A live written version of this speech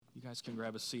You guys can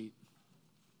grab a seat.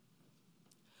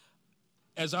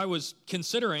 As I was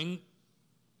considering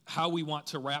how we want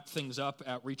to wrap things up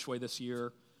at Reachway this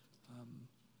year,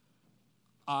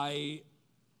 I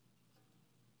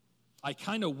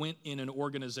kind of went in an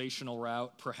organizational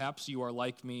route. Perhaps you are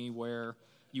like me, where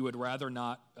you would rather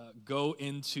not go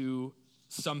into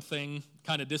something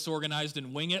kind of disorganized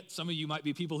and wing it. Some of you might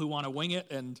be people who want to wing it,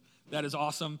 and that is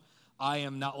awesome. I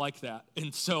am not like that.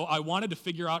 And so I wanted to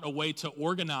figure out a way to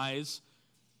organize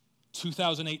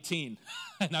 2018.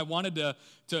 And I wanted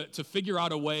to figure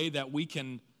out a way that we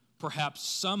can perhaps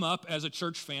sum up as a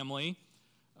church family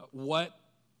what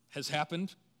has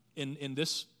happened in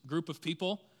this group of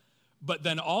people, but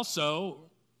then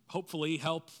also hopefully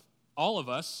help all of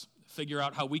us figure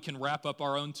out how we can wrap up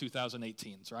our own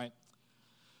 2018s, right?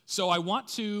 So I want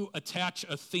to attach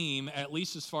a theme, at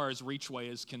least as far as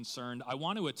Reachway is concerned. I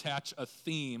want to attach a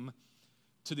theme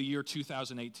to the year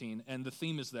 2018, and the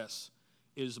theme is this,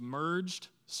 is merged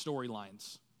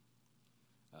storylines.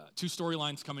 Two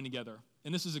storylines coming together.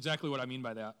 And this is exactly what I mean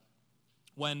by that.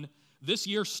 When this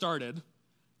year started,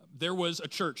 there was a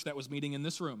church that was meeting in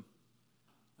this room.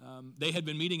 They had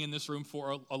been meeting in this room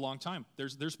for a long time.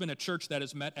 There's been a church that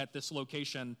has met at this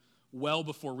location well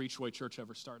before Reachway Church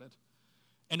ever started.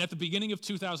 And at the beginning of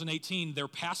 2018, their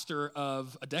pastor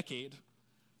of a decade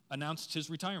announced his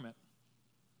retirement.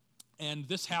 And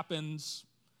this happens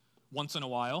once in a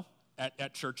while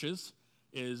at churches,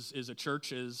 is a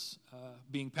church is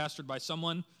being pastored by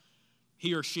someone,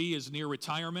 he or she is near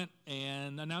retirement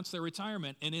and announce their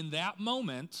retirement. And in that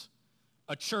moment,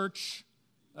 a church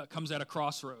comes at a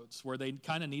crossroads where they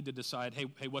kind of need to decide,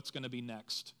 hey, what's going to be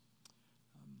next?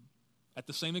 At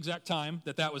the same exact time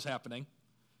that was happening,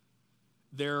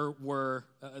 there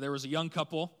was a young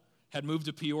couple, had moved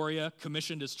to Peoria,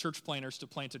 commissioned as church planters to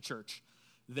plant a church.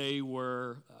 They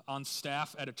were on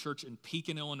staff at a church in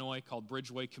Pekin, Illinois called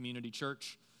Bridgeway Community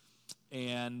Church.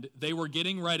 And they were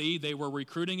getting ready. They were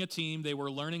recruiting a team. They were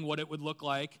learning what it would look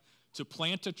like to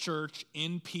plant a church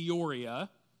in Peoria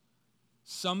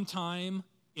sometime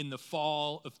in the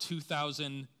fall of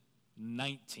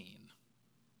 2019.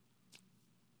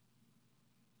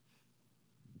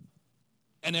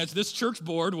 And as this church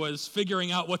board was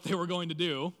figuring out what they were going to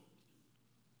do,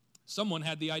 someone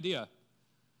had the idea.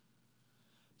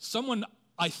 Someone,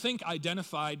 I think,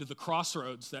 identified the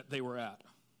crossroads that they were at.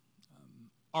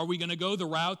 Are we going to go the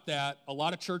route that a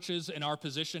lot of churches in our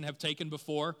position have taken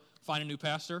before, find a new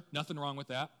pastor? Nothing wrong with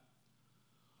that.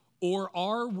 Or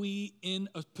are we in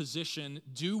a position,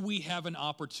 do we have an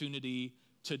opportunity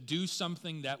to do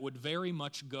something that would very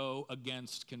much go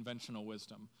against conventional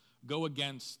wisdom, go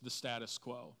against the status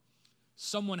quo?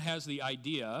 Someone has the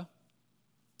idea,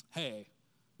 hey,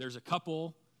 there's a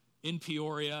couple in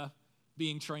Peoria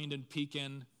being trained in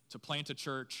Pekin to plant a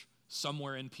church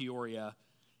somewhere in Peoria.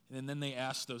 And then they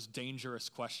ask those dangerous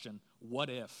questions, what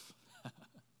if?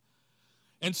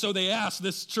 And so they asked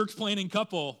this church planting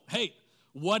couple, hey,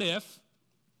 what if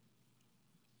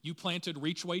you planted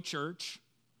Reachway Church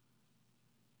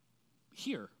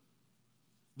here,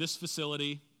 this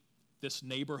facility, this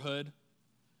neighborhood,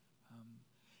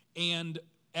 and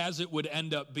as it would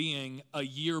end up being a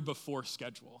year before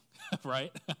schedule,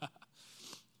 right?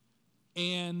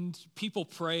 And people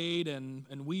prayed, and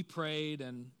we prayed,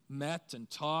 and met, and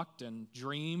talked, and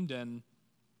dreamed, and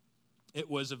it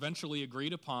was eventually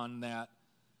agreed upon that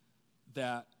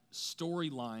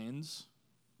storylines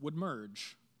would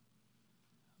merge.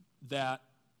 That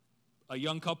a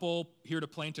young couple here to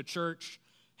plant a church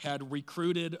had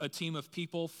recruited a team of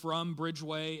people from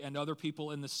Bridgeway and other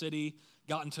people in the city,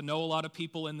 gotten to know a lot of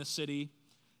people in the city,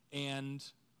 and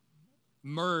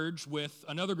merge with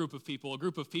another group of people, a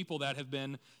group of people that have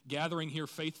been gathering here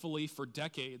faithfully for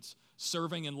decades,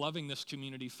 serving and loving this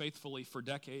community faithfully for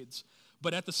decades,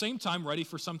 but at the same time ready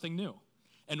for something new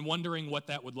and wondering what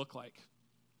that would look like.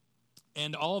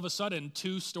 And all of a sudden,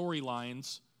 two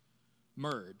storylines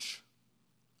merge.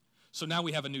 So now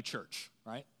we have a new church,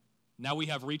 right? Now we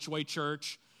have Reachway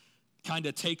Church. Kind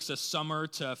of takes a summer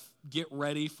to get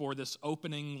ready for this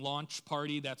opening launch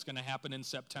party that's going to happen in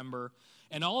September.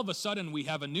 And all of a sudden, we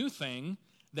have a new thing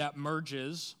that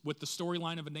merges with the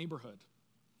storyline of a neighborhood.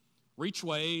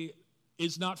 Reachway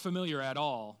is not familiar at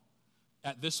all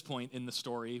at this point in the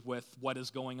story with what is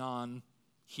going on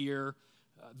here.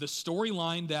 The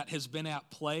storyline that has been at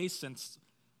play since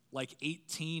like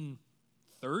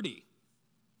 1830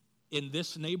 in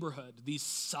this neighborhood, these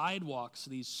sidewalks,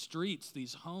 these streets,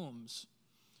 these homes.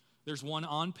 There's one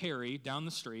on Perry down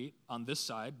the street on this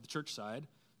side, the church side,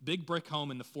 big brick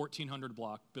home in the 1400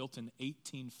 block built in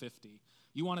 1850.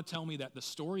 You want to tell me that the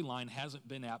storyline hasn't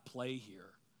been at play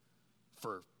here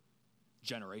for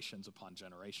generations upon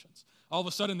generations. All of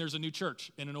a sudden, there's a new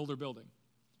church in an older building.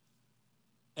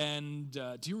 And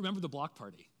do you remember the block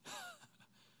party?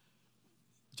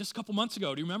 Just a couple months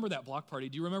ago, do you remember that block party?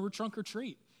 Do you remember Trunk or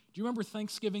Treat? Do you remember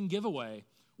Thanksgiving giveaway,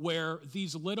 where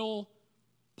these little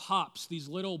pops, these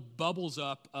little bubbles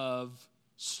up of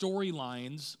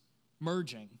storylines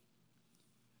merging?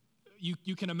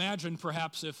 You can imagine,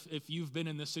 perhaps, if you've been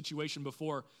in this situation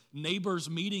before, neighbors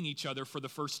meeting each other for the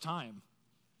first time.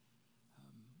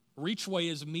 Reachway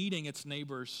is meeting its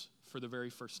neighbors for the very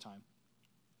first time.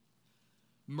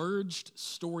 Merged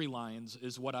storylines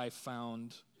is what I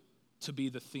found to be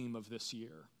the theme of this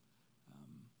year.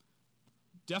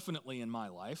 Definitely in my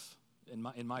life,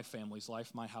 in my family's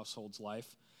life, my household's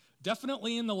life.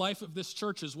 Definitely in the life of this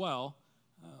church as well.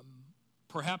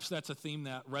 Perhaps that's a theme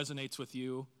that resonates with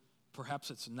you.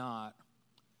 Perhaps it's not.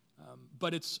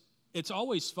 But it's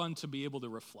always fun to be able to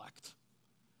reflect.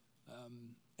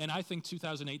 And I think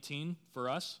 2018 for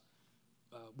us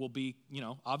will be,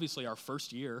 obviously our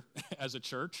first year as a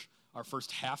church. Our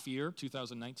first half year.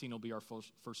 2019 will be our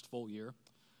first full year.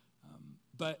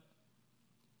 But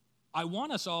I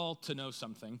want us all to know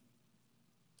something,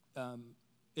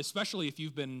 especially if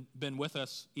you've been with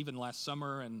us even last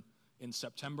summer and in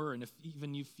September, and if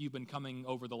you've been coming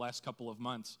over the last couple of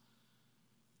months.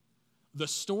 The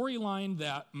storyline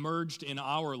that merged in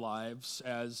our lives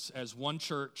as one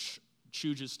church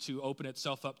chooses to open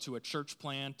itself up to a church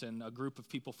plant, and a group of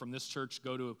people from this church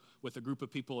go with a group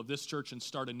of people of this church and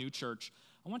start a new church.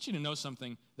 I want you to know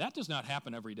something. That does not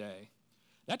happen every day.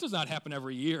 That does not happen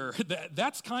every year.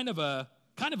 That's kind of a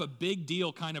big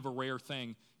deal, kind of a rare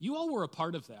thing. You all were a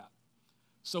part of that.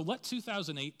 So let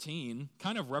 2018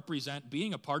 kind of represent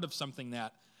being a part of something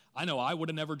that I know I would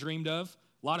have never dreamed of.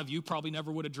 A lot of you probably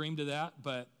never would have dreamed of that,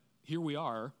 but here we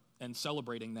are and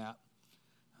celebrating that.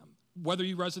 Whether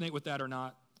you resonate with that or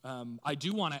not, I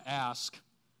do want to ask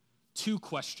two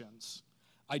questions.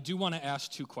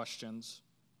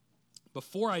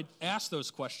 Before I ask those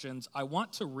questions, I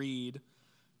want to read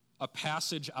a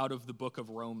passage out of the book of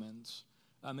Romans.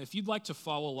 If you'd like to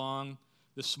follow along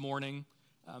this morning,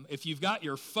 if you've got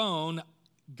your phone,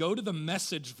 go to the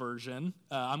Message version.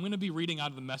 I'm going to be reading out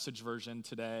of the Message version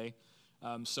today.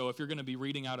 So if you're going to be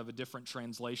reading out of a different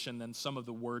translation, then some of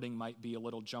the wording might be a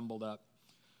little jumbled up.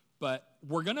 But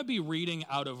we're going to be reading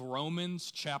out of Romans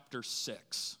chapter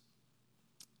 6.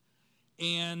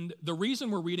 And the reason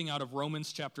we're reading out of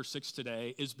Romans chapter 6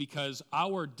 today is because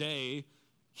our day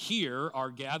here,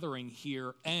 our gathering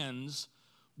here, ends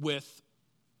with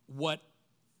what,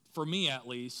 for me at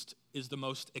least, is the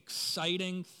most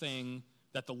exciting thing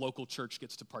that the local church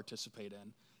gets to participate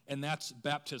in. And that's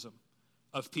baptism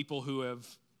of people who have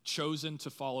chosen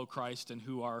to follow Christ and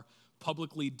who are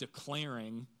publicly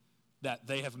declaring that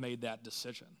they have made that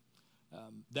decision.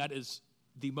 That is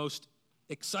the most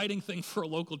exciting thing for a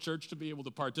local church to be able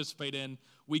to participate in.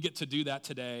 We get to do that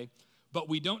today, but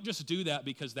we don't just do that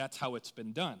because that's how it's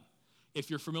been done.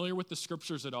 If you're familiar with the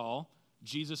scriptures at all,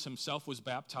 Jesus himself was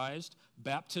baptized.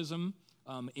 Baptism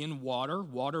in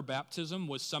water baptism,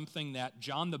 was something that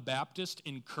John the Baptist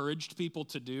encouraged people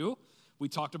to do. We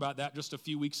talked about that just a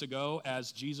few weeks ago.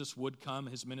 As Jesus would come,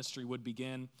 his ministry would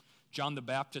begin. John the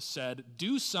Baptist said,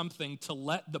 do something to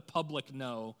let the public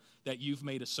know that you've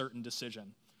made a certain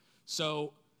decision.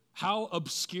 So how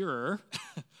obscure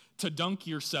to dunk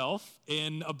yourself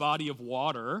in a body of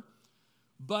water,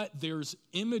 but there's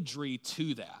imagery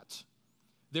to that.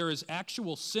 There is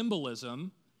actual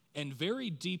symbolism and very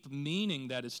deep meaning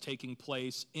that is taking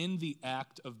place in the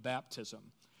act of baptism.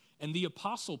 And the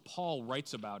Apostle Paul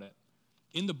writes about it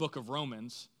in the book of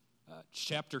Romans,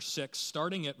 chapter 6,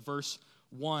 starting at verse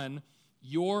 1.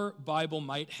 Your Bible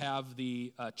might have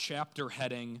the chapter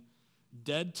heading,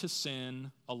 Dead to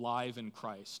Sin, Alive in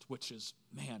Christ, which is,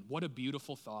 man, what a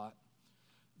beautiful thought.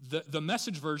 The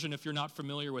Message version, if you're not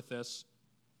familiar with this,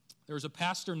 there's a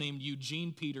pastor named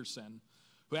Eugene Peterson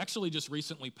who actually just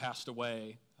recently passed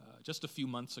away, just a few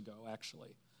months ago,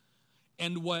 actually.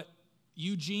 And what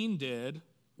Eugene did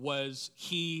was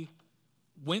he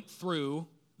went through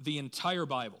the entire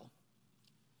Bible,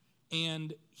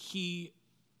 and he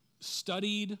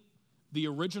studied the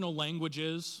original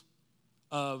languages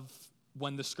of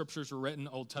when the scriptures were written,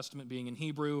 Old Testament being in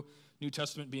Hebrew, New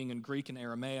Testament being in Greek and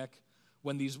Aramaic.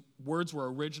 When these words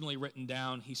were originally written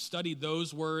down, he studied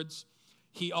those words.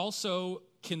 He also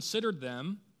considered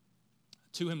them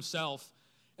to himself,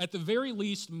 at the very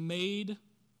least, made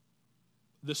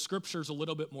the scriptures a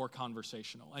little bit more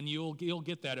conversational. And you'll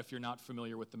get that if you're not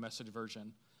familiar with the Message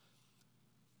version.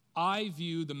 I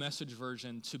view the Message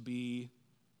version to be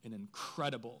an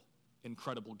incredible,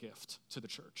 incredible gift to the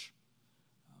church.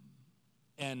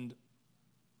 And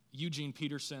Eugene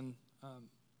Peterson,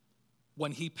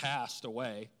 when he passed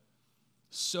away,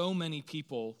 so many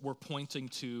people were pointing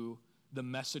to the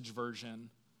Message version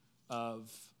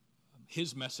of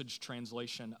his Message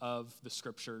translation of the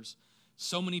Scriptures.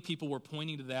 So many people were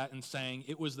pointing to that and saying,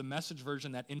 it was the Message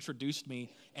version that introduced me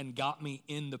and got me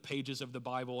in the pages of the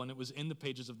Bible, and it was in the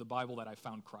pages of the Bible that I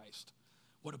found Christ.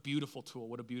 What a beautiful tool,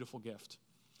 what a beautiful gift.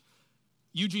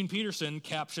 Eugene Peterson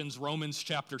captions Romans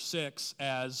chapter 6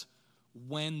 as,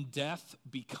 when death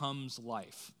becomes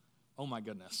life. Oh my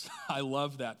goodness, I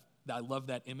love that. I love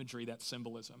that imagery, that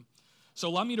symbolism. So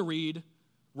allow me to read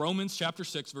Romans chapter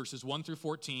 6, verses 1 through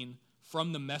 14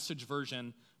 from the Message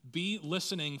version. Be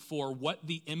listening for what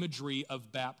the imagery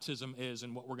of baptism is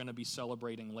and what we're going to be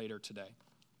celebrating later today.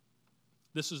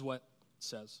 This is what it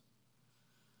says.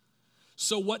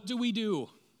 So what do we do?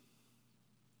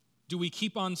 Do we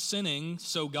keep on sinning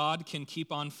so God can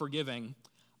keep on forgiving?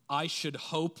 I should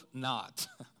hope not.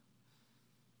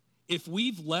 If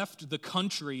we've left the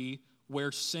country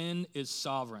where sin is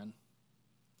sovereign,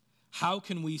 how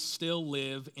can we still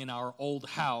live in our old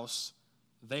house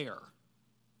there?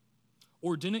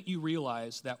 Or didn't you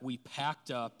realize that we packed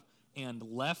up and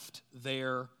left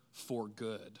there for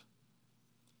good?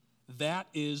 That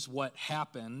is what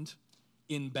happened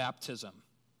in baptism.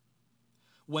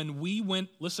 When we went,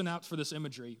 listen out for this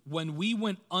imagery, when we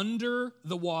went under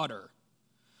the water,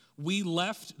 we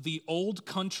left the old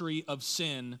country of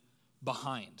sin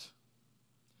behind.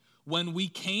 When we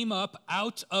came up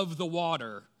out of the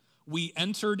water, we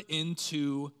entered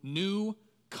into new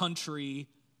country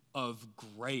of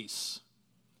grace,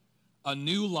 a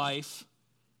new life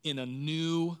in a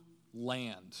new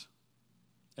land.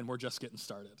 And we're just getting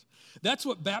started. That's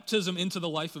what baptism into the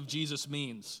life of Jesus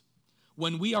means.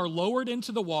 When we are lowered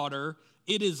into the water,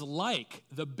 it is like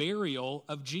the burial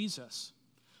of Jesus.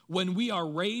 When we are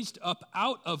raised up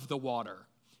out of the water,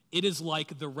 it is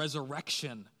like the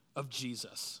resurrection of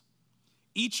Jesus.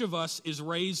 Each of us is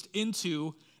raised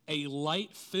into a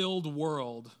light-filled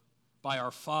world by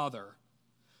our Father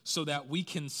so that we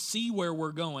can see where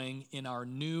we're going in our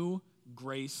new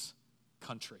grace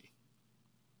country.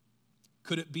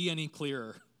 Could it be any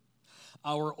clearer?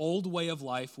 Our old way of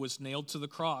life was nailed to the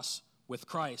cross with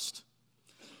Christ,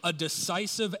 a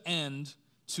decisive end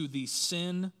to the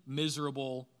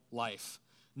sin-miserable life,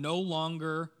 no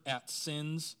longer at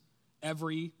sin's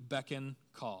every beck and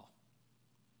call.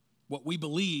 What we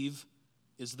believe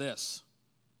is this: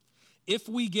 if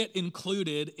we get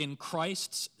included in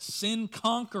Christ's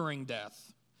sin-conquering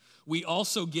death, we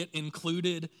also get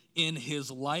included in his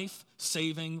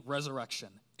life-saving resurrection.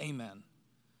 Amen.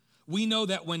 We know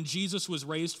that when Jesus was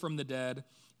raised from the dead,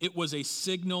 it was a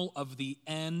signal of the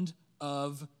end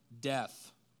of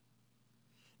death.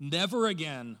 Never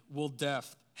again will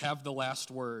death have the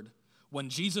last word. When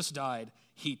Jesus died,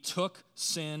 he took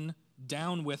sin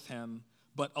down with him,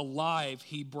 but alive,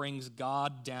 he brings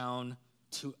God down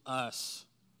to us.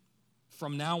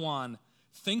 From now on,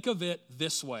 think of it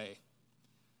this way: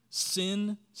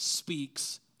 sin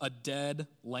speaks a dead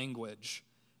language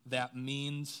that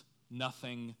means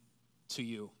nothing to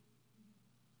you.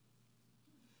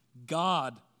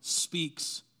 God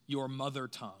speaks your mother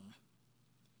tongue,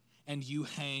 and you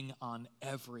hang on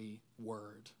every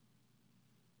word.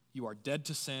 You are dead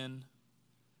to sin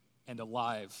and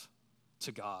alive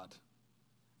to God.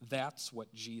 That's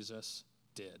what Jesus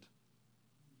did.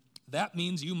 That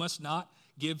means you must not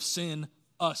give sin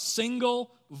a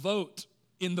single vote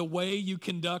in the way you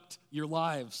conduct your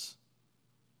lives.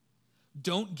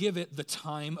 Don't give it the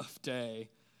time of day.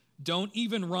 Don't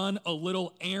even run a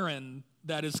little errand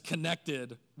that is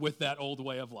connected with that old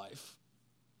way of life.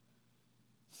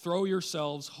 Throw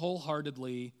yourselves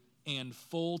wholeheartedly and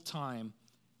full time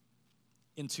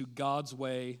into God's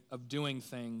way of doing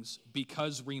things,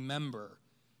 because remember,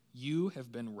 you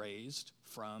have been raised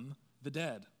from the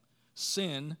dead.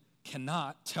 Sin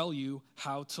cannot tell you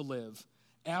how to live.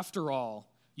 After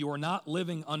all, you are not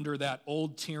living under that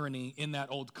old tyranny in that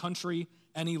old country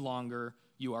any longer.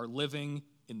 You are living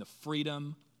in the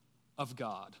freedom of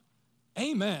God.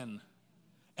 Amen.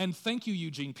 And thank you,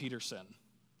 Eugene Peterson,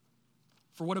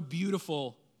 for what a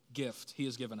beautiful gift he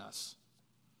has given us.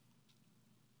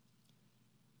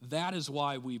 That is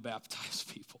why we baptize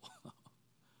people,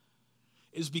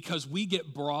 is because we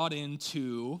get brought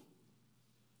into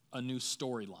a new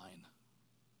storyline.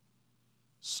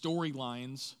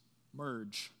 Storylines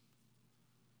merge.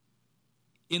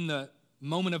 In the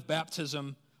moment of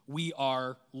baptism, we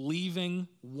are leaving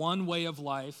one way of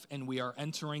life and we are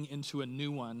entering into a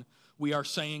new one. We are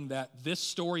saying that this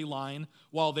storyline,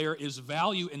 while there is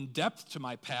value and depth to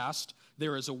my past,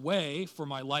 there is a way for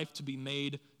my life to be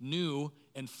made new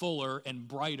and fuller and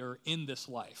brighter in this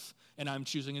life. And I'm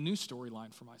choosing a new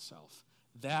storyline for myself.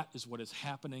 That is what is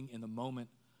happening in the moment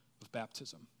of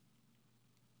baptism.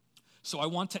 So I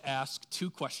want to ask two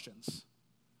questions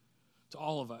to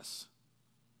all of us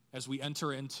as we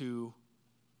enter into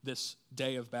this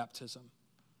day of baptism.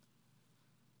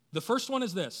 The first one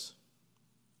is this.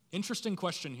 Interesting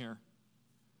question here.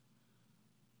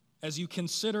 As you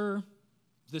consider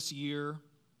this year,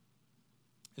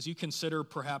 as you consider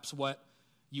perhaps what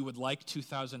you would like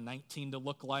 2019 to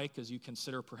look like, as you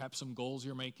consider perhaps some goals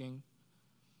you're making,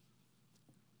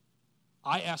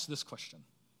 I ask this question.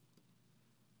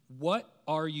 What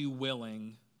are you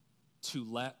willing to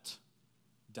let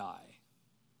die?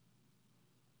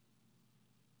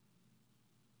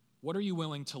 What are you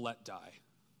willing to let die?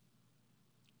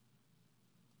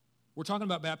 We're talking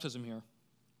about baptism here.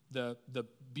 The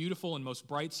beautiful and most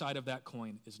bright side of that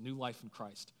coin is new life in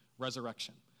Christ,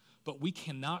 resurrection. But we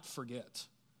cannot forget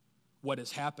what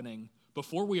is happening.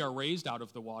 Before we are raised out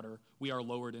of the water, we are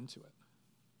lowered into it.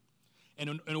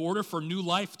 And in order for new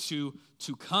life to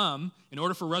come, in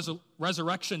order for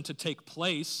resurrection to take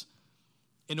place,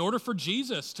 in order for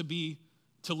Jesus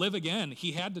to live again,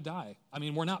 he had to die. I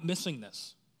mean, we're not missing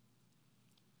this.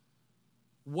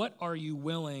 What are you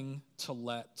willing to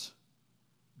let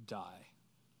die?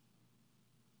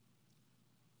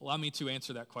 Allow me to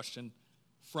answer that question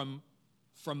from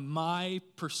my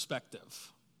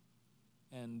perspective.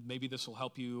 And maybe this will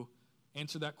help you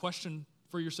answer that question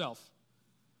for yourself.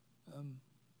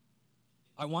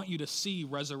 I want you to see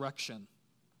resurrection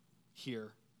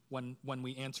here when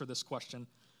we answer this question.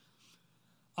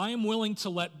 I am willing to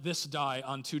let this die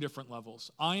on two different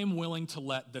levels. I am willing to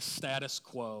let the status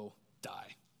quo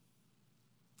die.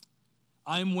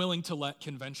 I am willing to let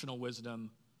conventional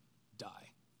wisdom die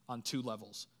on two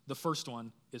levels. The first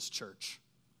one is church.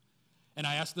 And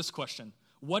I ask this question,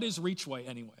 what is Reachway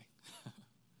anyway?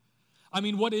 I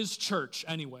mean, what is church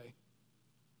anyway?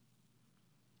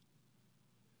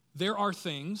 There are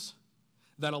things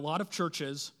that a lot of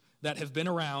churches that have been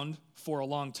around for a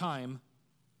long time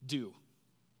do.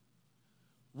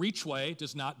 Reachway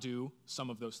does not do some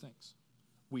of those things.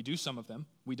 We do some of them.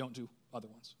 We don't do other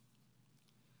ones.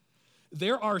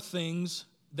 There are things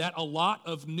that a lot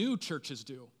of new churches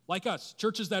do, like us,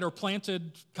 churches that are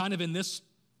planted kind of in this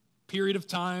period of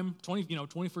time,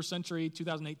 21st century,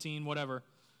 2018, whatever,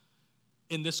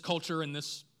 in this culture, in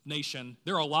this nation.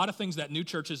 There are a lot of things that new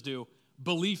churches do.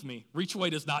 Believe me,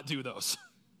 Reachway does not do those.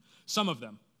 Some of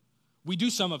them. We do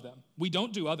some of them. We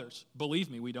don't do others. Believe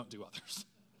me, we don't do others.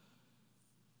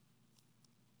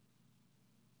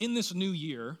 In this new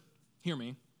year, hear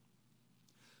me,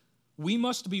 we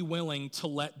must be willing to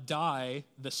let die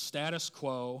the status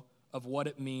quo of what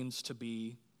it means to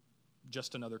be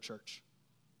just another church.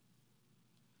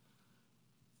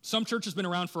 Some church has been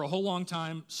around for a whole long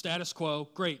time, status quo,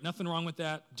 great, nothing wrong with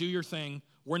that, do your thing.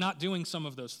 We're not doing some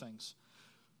of those things.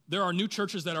 There are new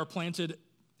churches that are planted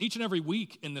each and every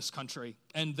week in this country,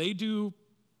 and they do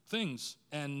things,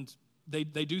 and they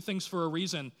do things for a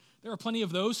reason. There are plenty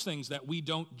of those things that we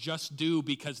don't just do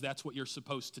because that's what you're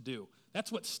supposed to do.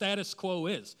 That's what status quo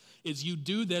is you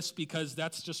do this because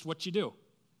that's just what you do.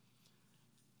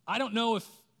 I don't know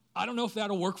if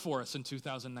that'll work for us in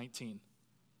 2019.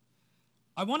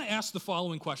 I want to ask the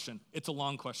following question. It's a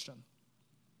long question.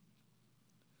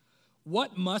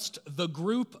 What must the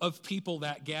group of people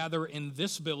that gather in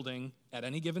this building at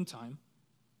any given time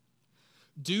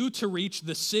do to reach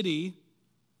the city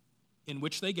in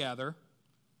which they gather,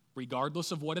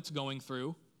 regardless of what it's going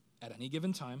through at any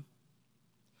given time,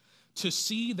 to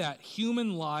see that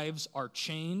human lives are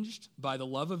changed by the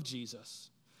love of Jesus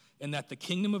and that the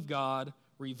kingdom of God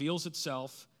reveals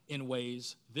itself in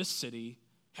ways this city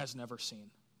has never seen?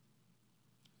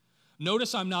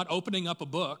 Notice I'm not opening up a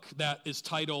book that is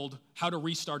titled How to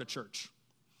Restart a Church.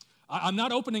 I'm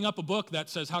not opening up a book that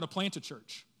says how to plant a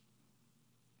church.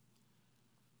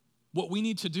 What we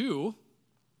need to do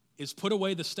is put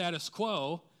away the status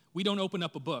quo. We don't open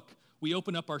up a book. We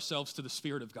open up ourselves to the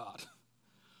Spirit of God,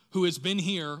 who has been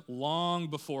here long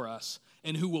before us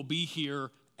and who will be here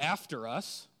after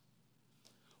us.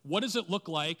 What does it look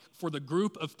like for the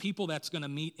group of people that's going to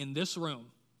meet in this room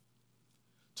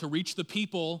to reach the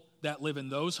people that live in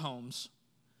those homes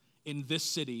in this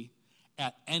city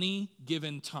at any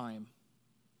given time?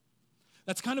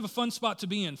 That's kind of a fun spot to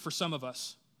be in for some of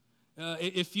us.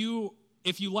 If you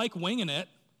like winging it,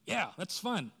 yeah, that's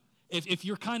fun. If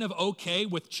you're kind of okay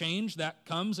with change that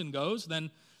comes and goes, then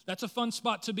that's a fun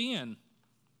spot to be in.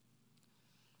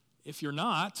 If you're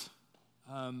not,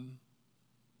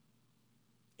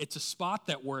 it's a spot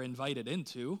that we're invited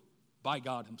into by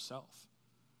God himself.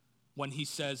 when he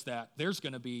says that there's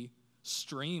going to be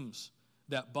streams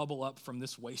that bubble up from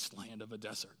this wasteland of a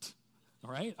desert.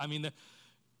 All right? I mean,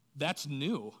 that's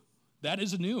new. That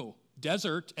is new.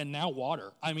 Desert and now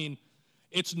water. I mean,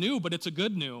 it's new, but it's a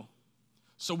good new.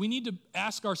 So we need to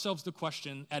ask ourselves the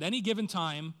question, at any given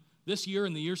time, this year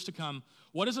and the years to come,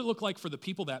 what does it look like for the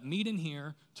people that meet in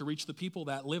here to reach the people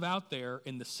that live out there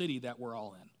in the city that we're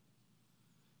all in?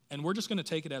 And we're just going to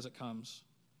take it as it comes.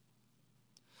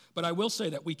 But I will say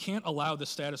that we can't allow the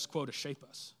status quo to shape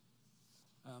us.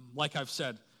 Like I've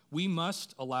said, we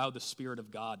must allow the Spirit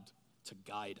of God to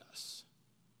guide us.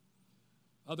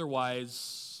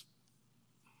 Otherwise,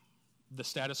 the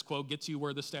status quo gets you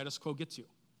where the status quo gets you.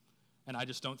 And I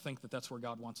just don't think that that's where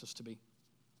God wants us to be.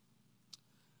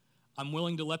 I'm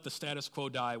willing to let the status quo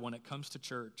die when it comes to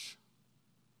church.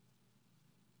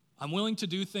 I'm willing to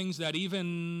do things that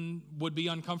even would be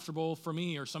uncomfortable for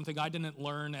me or something I didn't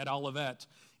learn at Olivet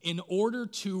in order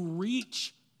to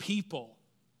reach people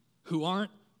who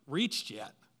aren't reached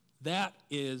yet. That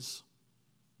is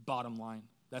bottom line.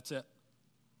 That's it.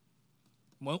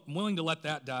 I'm willing to let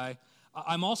that die.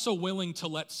 I'm also willing to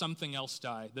let something else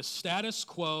die. The status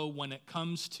quo when it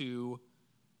comes to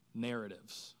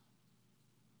narratives.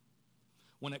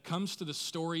 When it comes to the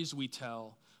stories we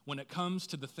tell, when it comes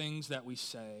to the things that we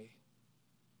say.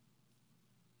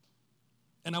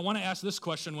 And I want to ask this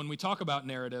question when we talk about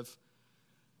narrative.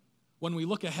 When we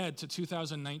look ahead to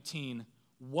 2019,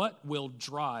 what will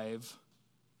drive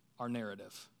our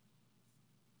narrative?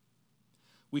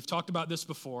 We've talked about this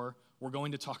before. We're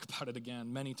going to talk about it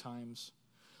again many times.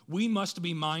 We must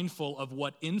be mindful of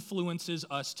what influences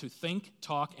us to think,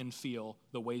 talk, and feel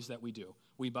the ways that we do.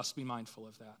 We must be mindful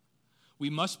of that. We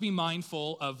must be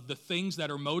mindful of the things that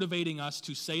are motivating us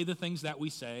to say the things that we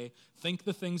say, think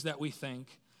the things that we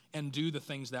think, and do the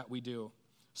things that we do.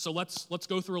 So let's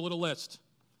go through a little list.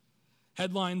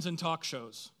 Headlines and talk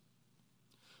shows.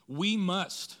 We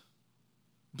must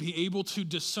be able to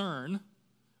discern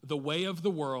the way of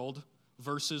the world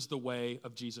versus the way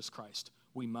of Jesus Christ.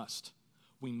 We must.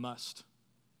 We must.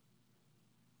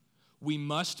 We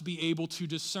must be able to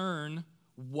discern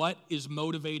what is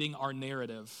motivating our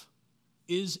narrative.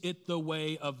 Is it the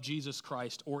way of Jesus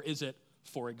Christ, or is it,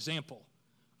 for example,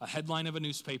 a headline of a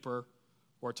newspaper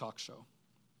or a talk show?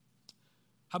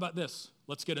 How about this?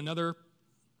 Let's get another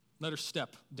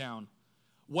step down.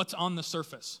 What's on the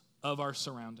surface of our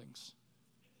surroundings?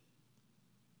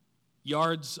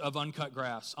 Yards of uncut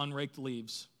grass, unraked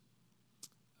leaves,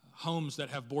 homes that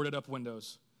have boarded up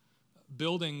windows,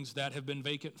 buildings that have been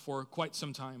vacant for quite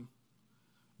some time,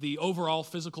 the overall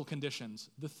physical conditions,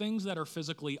 the things that are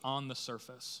physically on the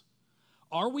surface.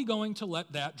 Are we going to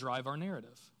let that drive our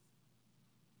narrative?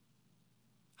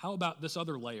 How about this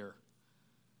other layer?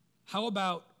 How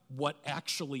about what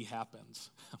actually happens?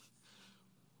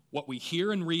 What we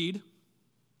hear and read,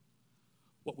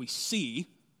 what we see,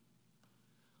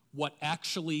 what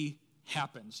actually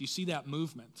happens. You see that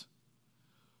movement.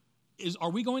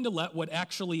 Are we going to let what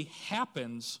actually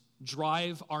happens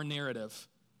drive our narrative?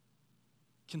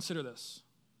 Consider this.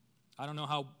 I don't know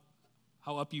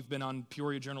how up you've been on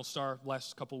Peoria Journal-Star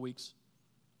last couple weeks.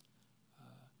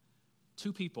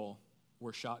 2 people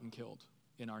were shot and killed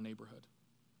in our neighborhood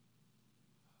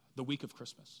the week of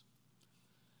Christmas.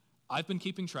 I've been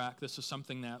keeping track. This is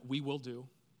something that we will do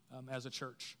as a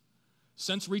church.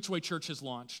 Since Reachway Church has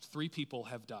launched, 3 people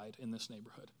have died in this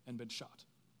neighborhood and been shot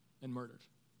and murdered.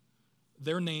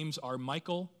 Their names are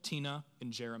Michael, Tina,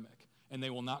 and Jeremic, and they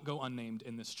will not go unnamed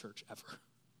in this church ever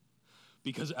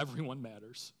because everyone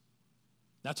matters.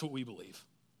 That's what we believe,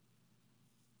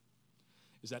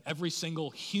 is that every single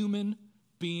human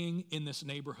being in this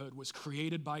neighborhood was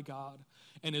created by God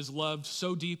and is loved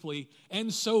so deeply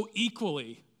and so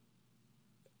equally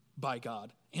by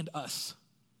God and us.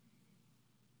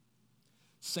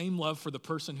 Same love for the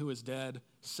person who is dead,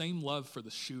 same love for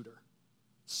the shooter.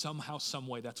 Somehow, some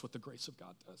way, that's what the grace of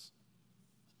God does.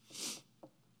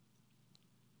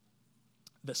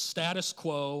 The status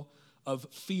quo of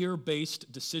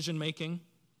fear-based decision-making,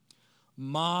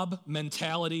 mob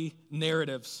mentality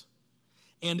narratives,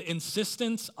 and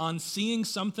insistence on seeing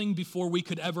something before we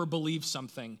could ever believe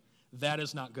something, that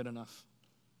is not good enough.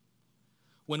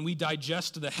 When we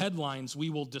digest the headlines, we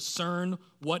will discern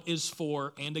what is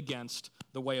for and against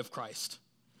the way of Christ.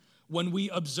 When we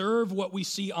observe what we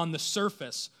see on the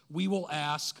surface, we will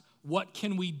ask, what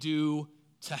can we do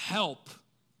to help?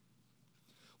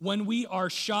 When we are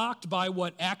shocked by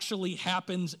what actually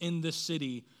happens in this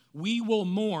city, we will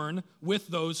mourn with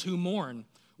those who mourn.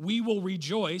 We will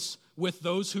rejoice with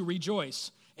those who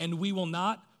rejoice. And we will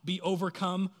not be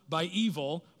overcome by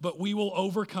evil, but we will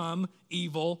overcome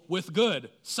evil with good.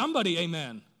 Somebody,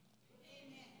 amen.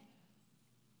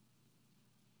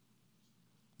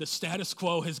 The status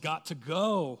quo has got to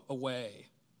go away.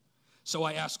 So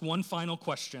I ask one final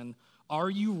question. Are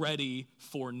you ready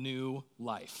for new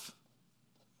life?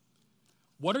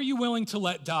 What are you willing to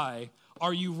let die?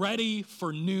 Are you ready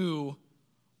for new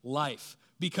life?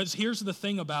 Because here's the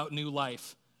thing about new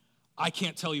life. I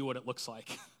can't tell you what it looks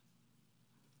like.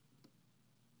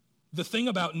 The thing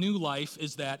about new life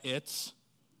is that it's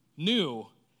new.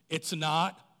 It's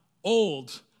not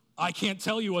old. I can't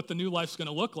tell you what the new life's going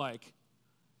to look like.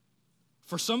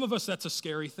 For some of us, that's a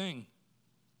scary thing,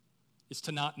 is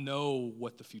to not know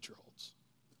what the future holds.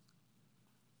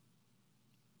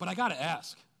 But I got to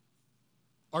ask,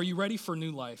 are you ready for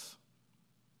new life?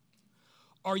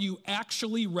 Are you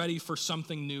actually ready for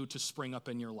something new to spring up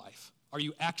in your life? Are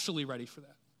you actually ready for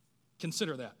that?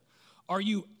 Consider that. Are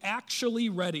you actually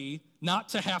ready not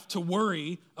to have to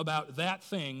worry about that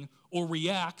thing or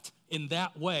react in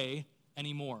that way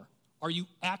anymore? Are you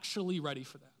actually ready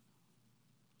for that?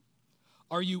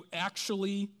 Are you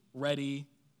actually ready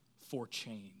for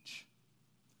change?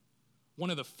 One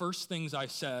of the first things I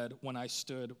said when I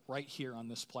stood right here on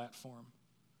this platform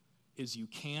is you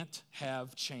can't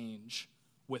have change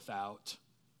without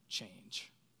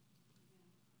change.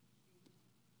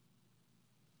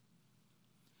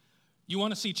 You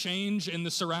want to see change in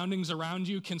the surroundings around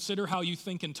you? Consider how you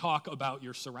think and talk about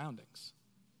your surroundings.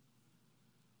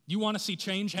 You want to see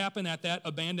change happen at that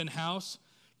abandoned house?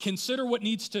 Consider what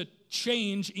needs to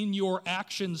change in your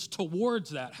actions towards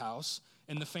that house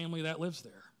and the family that lives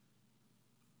there.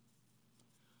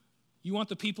 You want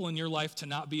the people in your life to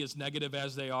not be as negative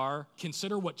as they are?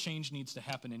 Consider what change needs to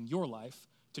happen in your life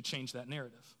to change that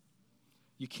narrative.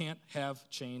 You can't have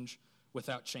change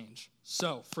without change.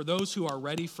 So, for those who are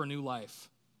ready for new life,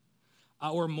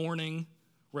 our morning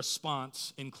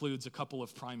response includes a couple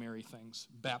of primary things.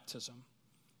 Baptism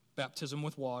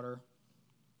with water.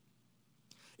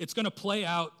 It's going to play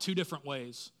out two different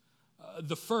ways.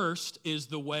 The first is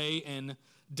the way in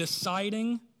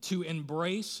deciding to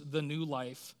embrace the new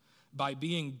life by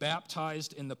being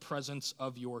baptized in the presence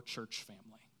of your church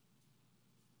family.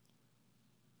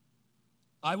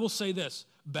 I will say this,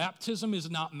 baptism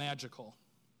is not magical.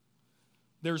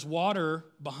 There's water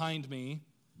behind me.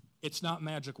 It's not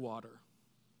magic water.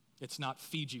 It's not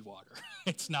Fiji water.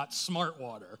 It's not smart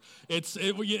water. It's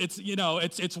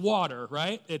water,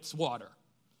 right? It's water.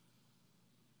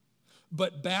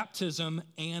 But baptism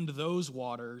and those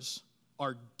waters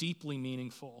are deeply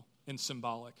meaningful and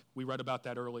symbolic. We read about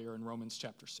that earlier in Romans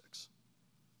chapter 6.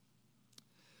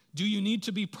 Do you need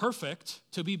to be perfect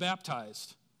to be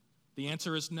baptized? The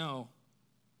answer is no.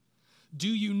 Do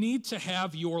you need to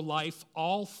have your life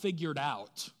all figured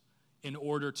out in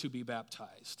order to be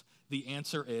baptized? The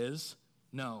answer is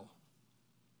no.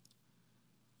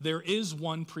 There is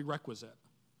one prerequisite.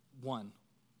 One.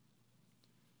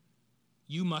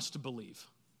 You must believe.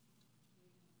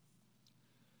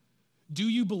 Do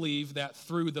you believe that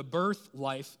through the birth,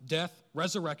 life, death,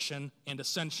 resurrection, and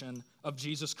ascension of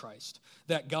Jesus Christ,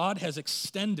 that God has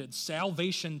extended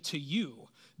salvation to you,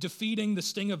 defeating the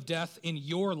sting of death in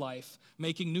your life,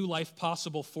 making new life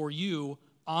possible for you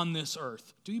on this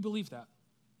earth? Do you believe that?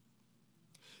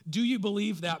 Do you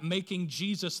believe that making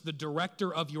Jesus the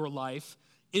director of your life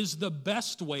is the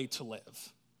best way to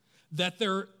live? That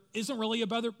there isn't really a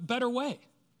better way?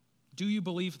 Do you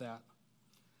believe that?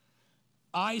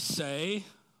 I say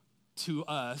to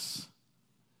us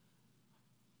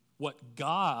what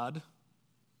God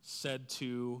said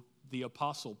to the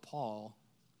Apostle Paul: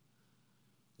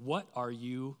 what are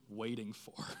you waiting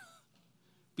for?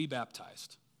 Be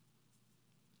baptized.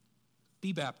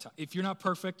 Be baptized. If you're not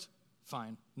perfect,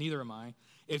 fine. Neither am I.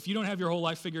 If you don't have your whole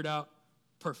life figured out,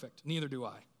 perfect. Neither do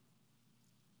I.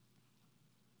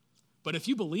 But if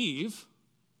you believe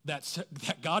that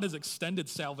God has extended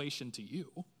salvation to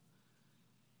you,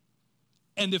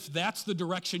 and if that's the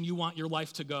direction you want your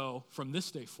life to go from this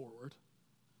day forward,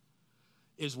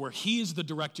 is where He is the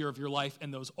director of your life,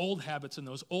 and those old habits and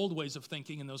those old ways of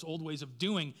thinking and those old ways of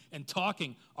doing and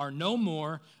talking are no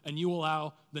more, and you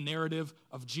allow the narrative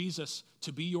of Jesus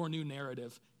to be your new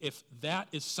narrative. If that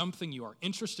is something you are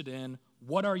interested in,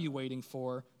 what are you waiting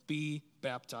for? Be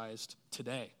baptized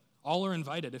today. All are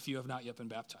invited if you have not yet been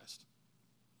baptized.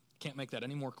 Can't make that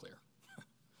any more clear.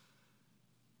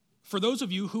 For those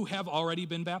of you who have already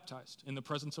been baptized in the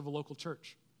presence of a local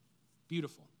church,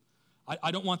 beautiful.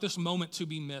 I don't want this moment to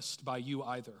be missed by you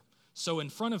either. So in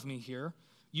front of me here,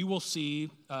 you will see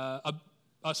a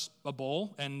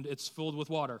bowl, and it's filled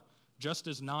with water, just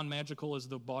as non-magical as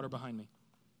the water behind me.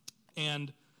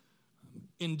 And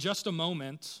in just a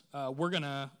moment, we're going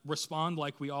to respond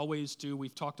like we always do.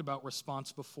 We've talked about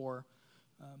response before.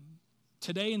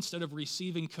 Today, instead of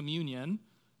receiving communion,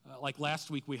 Like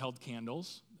last week, we held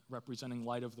candles representing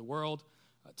light of the world.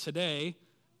 Today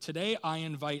I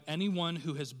invite anyone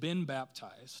who has been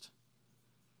baptized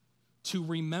to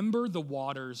remember the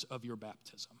waters of your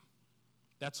baptism.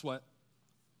 That's what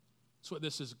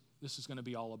this is going to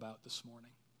be all about this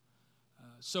morning.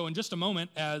 So in just a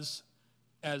moment, as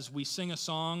we sing a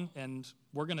song and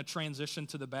we're going to transition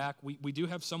to the back, we do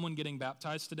have someone getting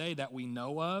baptized today that we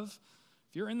know of.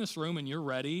 If you're in this room and you're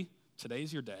ready,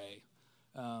 today's your day.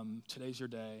 Today's your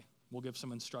day. We'll give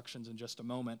some instructions in just a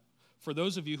moment. For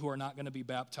those of you who are not going to be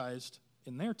baptized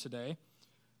in there today,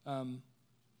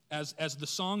 as the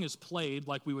song is played,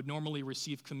 like we would normally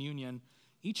receive communion,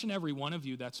 each and every one of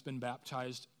you that's been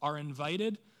baptized are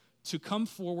invited to come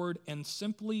forward and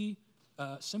simply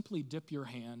dip your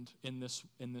hand in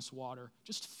this water.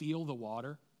 Just feel the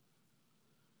water.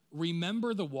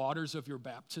 Remember the waters of your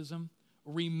baptism.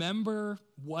 Remember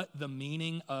what the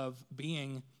meaning of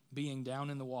being down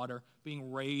in the water,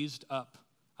 being raised up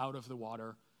out of the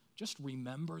water. Just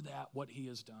remember that, what he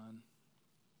has done.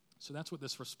 So that's what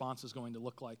this response is going to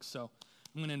look like. So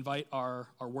I'm going to invite our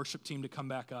worship team to come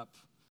back up.